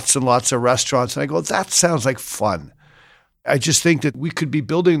lots of restaurants. And I go, that sounds like fun. I just think that we could be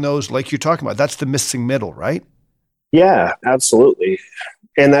building those like you're talking about. That's the missing middle, right? Yeah, absolutely.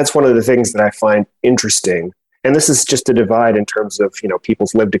 And that's one of the things that I find interesting. And this is just a divide in terms of,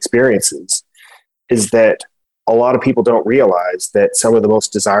 people's lived experiences, is that a lot of people don't realize that some of the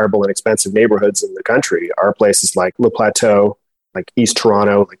most desirable and expensive neighborhoods in the country are places like Le Plateau, like East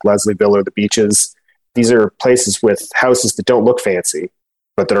Toronto, like Leslieville or the Beaches. These are places with houses that don't look fancy,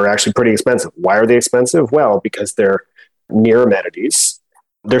 but that are actually pretty expensive. Why are they expensive? Well, because they're near amenities.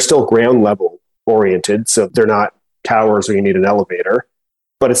 They're still ground level oriented, so they're not towers where you need an elevator,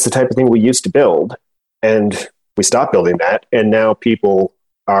 but it's the type of thing we used to build, and we stopped building that, and now people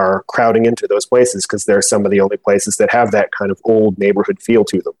are crowding into those places because they're some of the only places that have that kind of old neighborhood feel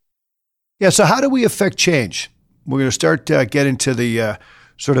to them. Yeah, so how do we affect change? We're going to start getting to the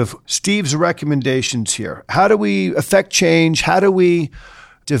sort of Steve's recommendations here. How do we affect change? How do we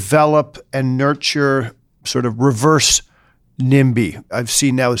develop and nurture sort of reverse NIMBY? I've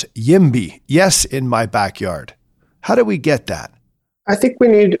seen now as YIMBY, yes, in my backyard. How do we get that? I think we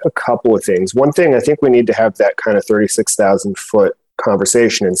need a couple of things. One thing, I think we need to have that kind of 36,000 foot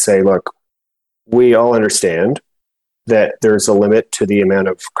conversation and say, look, we all understand that there's a limit to the amount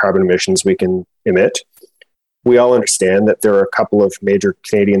of carbon emissions we can emit. We all understand that there are a couple of major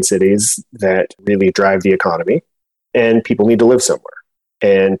Canadian cities that really drive the economy, and people need to live somewhere,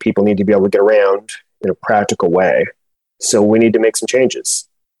 and people need to be able to get around in a practical way. So we need to make some changes.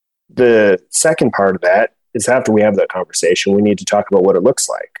 The second part of that is after we have that conversation, we need to talk about what it looks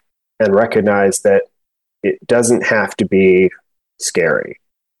like and recognize that it doesn't have to be scary.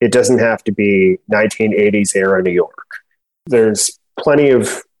 It doesn't have to be 1980s era New York. There's plenty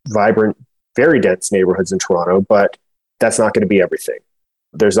of vibrant, very dense neighborhoods in Toronto, but that's not going to be everything.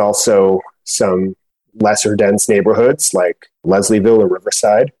 There's also some lesser dense neighborhoods like Leslieville or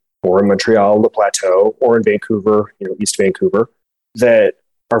Riverside, or in Montreal, Le Plateau, or in Vancouver, East Vancouver, that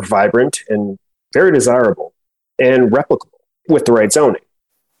are vibrant and very desirable and replicable with the right zoning.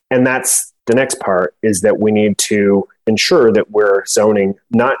 And that's the next part, is that we need to ensure that we're zoning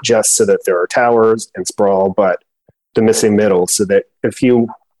not just so that there are towers and sprawl, but the missing middle, so that if you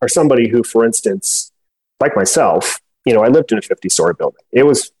are somebody who, for instance, like myself, I lived in a 50-story building. It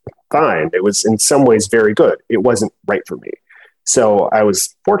was fine. It was in some ways very good. It wasn't right for me. So I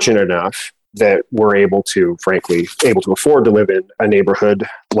was fortunate enough that we're able to afford to live in a neighborhood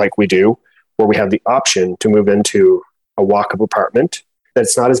like we do, where we have the option to move into a walk-up apartment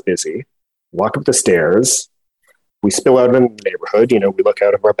that's not as busy, walk up the stairs, we spill out in the neighborhood, we look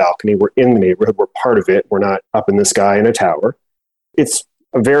out of our balcony, we're in the neighborhood, we're part of it, we're not up in the sky in a tower. It's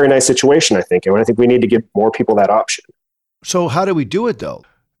a very nice situation, I think, and I think we need to give more people that option. So how do we do it, though?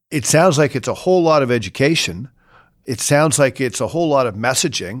 It sounds like it's a whole lot of education. It sounds like it's a whole lot of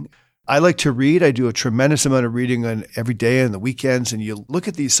messaging. I like to read. I do a tremendous amount of reading on every day and the weekends, and you look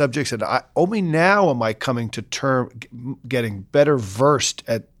at these subjects, and only now am I coming to term getting better versed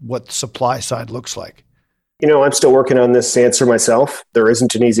at what the supply side looks like. I'm still working on this answer myself. There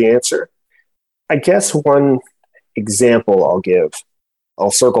isn't an easy answer. I guess one example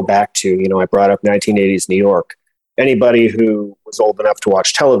I'll circle back to, I brought up 1980s New York. Anybody who was old enough to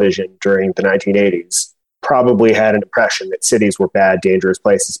watch television during the 1980s probably had an impression that cities were bad, dangerous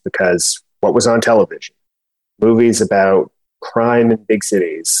places because what was on television? Movies about crime in big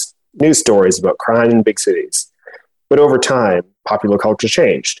cities, news stories about crime in big cities. But over time, popular culture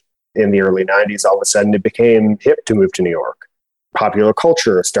changed. In the early 90s, all of a sudden, it became hip to move to New York. Popular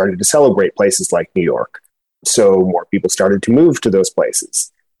culture started to celebrate places like New York. So more people started to move to those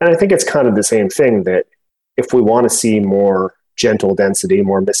places. And I think it's kind of the same thing, that if we want to see more gentle density,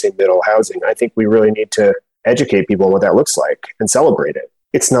 more missing middle housing, I think we really need to educate people on what that looks like and celebrate it.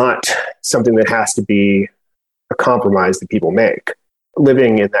 It's not something that has to be a compromise that people make.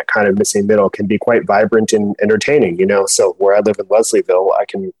 Living in that kind of missing middle can be quite vibrant and entertaining, So where I live in Leslieville, I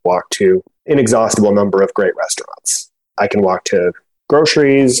can walk to an inexhaustible number of great restaurants. I can walk to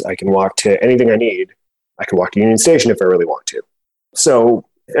groceries. I can walk to anything I need. I can walk to Union Station if I really want to. So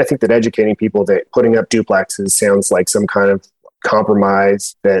I think that educating people that putting up duplexes sounds like some kind of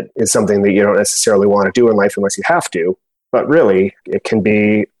compromise that is something that you don't necessarily want to do in life unless you have to. But really, it can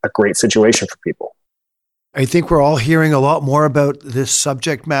be a great situation for people. I think we're all hearing a lot more about this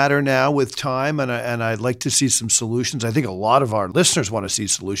subject matter now with time, and I'd like to see some solutions. I think a lot of our listeners want to see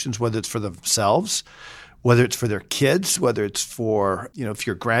solutions, whether it's for themselves, whether it's for their kids, whether it's for, if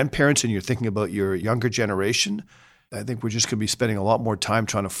you're grandparents and you're thinking about your younger generation. I think we're just going to be spending a lot more time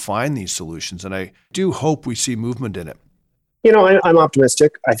trying to find these solutions, and I do hope we see movement in it. I'm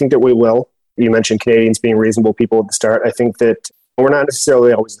optimistic. I think that we will. You mentioned Canadians being reasonable people at the start. I think that we're not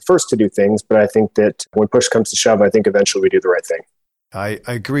necessarily always the first to do things, but I think that when push comes to shove, I think eventually we do the right thing. I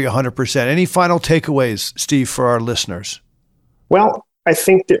agree 100%. Any final takeaways, Steve, for our listeners? Well, I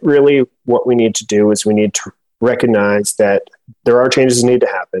think that really what we need to do is we need to recognize that there are changes that need to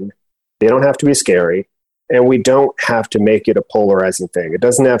happen. They don't have to be scary. And we don't have to make it a polarizing thing. It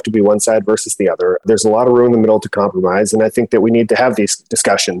doesn't have to be one side versus the other. There's a lot of room in the middle to compromise. And I think that we need to have these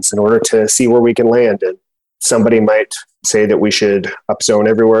discussions in order to see where we can land. And somebody might say that we should upzone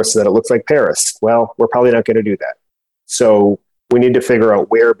everywhere so that it looks like Paris. Well, we're probably not going to do that. So we need to figure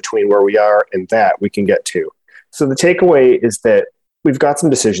out where between where we are and that we can get to. So the takeaway is that we've got some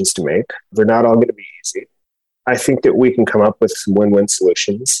decisions to make. They're not all going to be easy. I think that we can come up with some win-win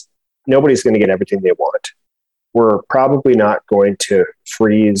solutions. Nobody's going to get everything they want. We're probably not going to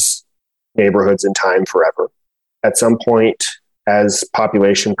freeze neighborhoods in time forever. At some point, as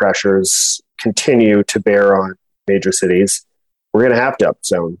population pressures continue to bear on major cities, we're going to have to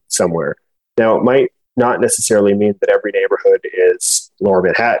upzone somewhere. Now, it might not necessarily mean that every neighborhood is Lower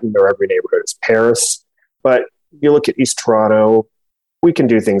Manhattan or every neighborhood is Paris, but you look at East Toronto, we can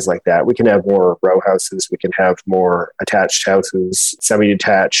do things like that. We can have more row houses. We can have more attached houses,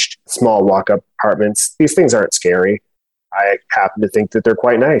 semi-detached, small walk-up apartments. These things aren't scary. I happen to think that they're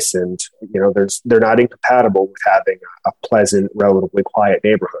quite nice. And, they're not incompatible with having a pleasant, relatively quiet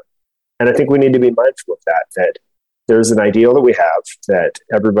neighborhood. And I think we need to be mindful of that there's an ideal that we have that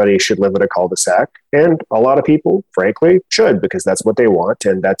everybody should live in a cul-de-sac. And a lot of people, frankly, should, because that's what they want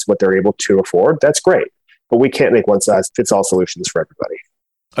and that's what they're able to afford. That's great. But we can't make one-size-fits-all solutions for everybody.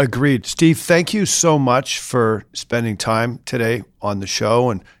 Agreed. Steve, thank you so much for spending time today on the show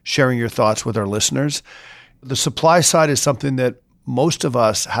and sharing your thoughts with our listeners. The supply side is something that most of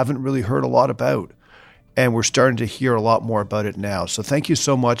us haven't really heard a lot about, and we're starting to hear a lot more about it now. So thank you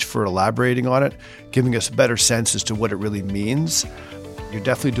so much for elaborating on it, giving us a better sense as to what it really means. You're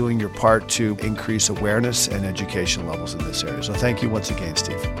definitely doing your part to increase awareness and education levels in this area. So thank you once again,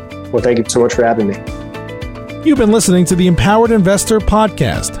 Steve. Well, thank you so much for having me. You've been listening to the Empowered Investor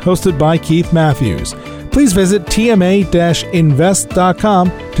Podcast, hosted by Keith Matthews. Please visit tma-invest.com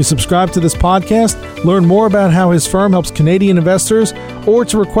to subscribe to this podcast, learn more about how his firm helps Canadian investors, or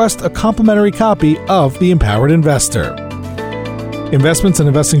to request a complimentary copy of The Empowered Investor. Investments and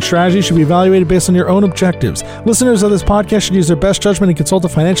investing strategies should be evaluated based on your own objectives. Listeners of this podcast should use their best judgment and consult a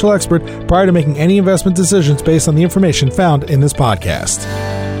financial expert prior to making any investment decisions based on the information found in this podcast.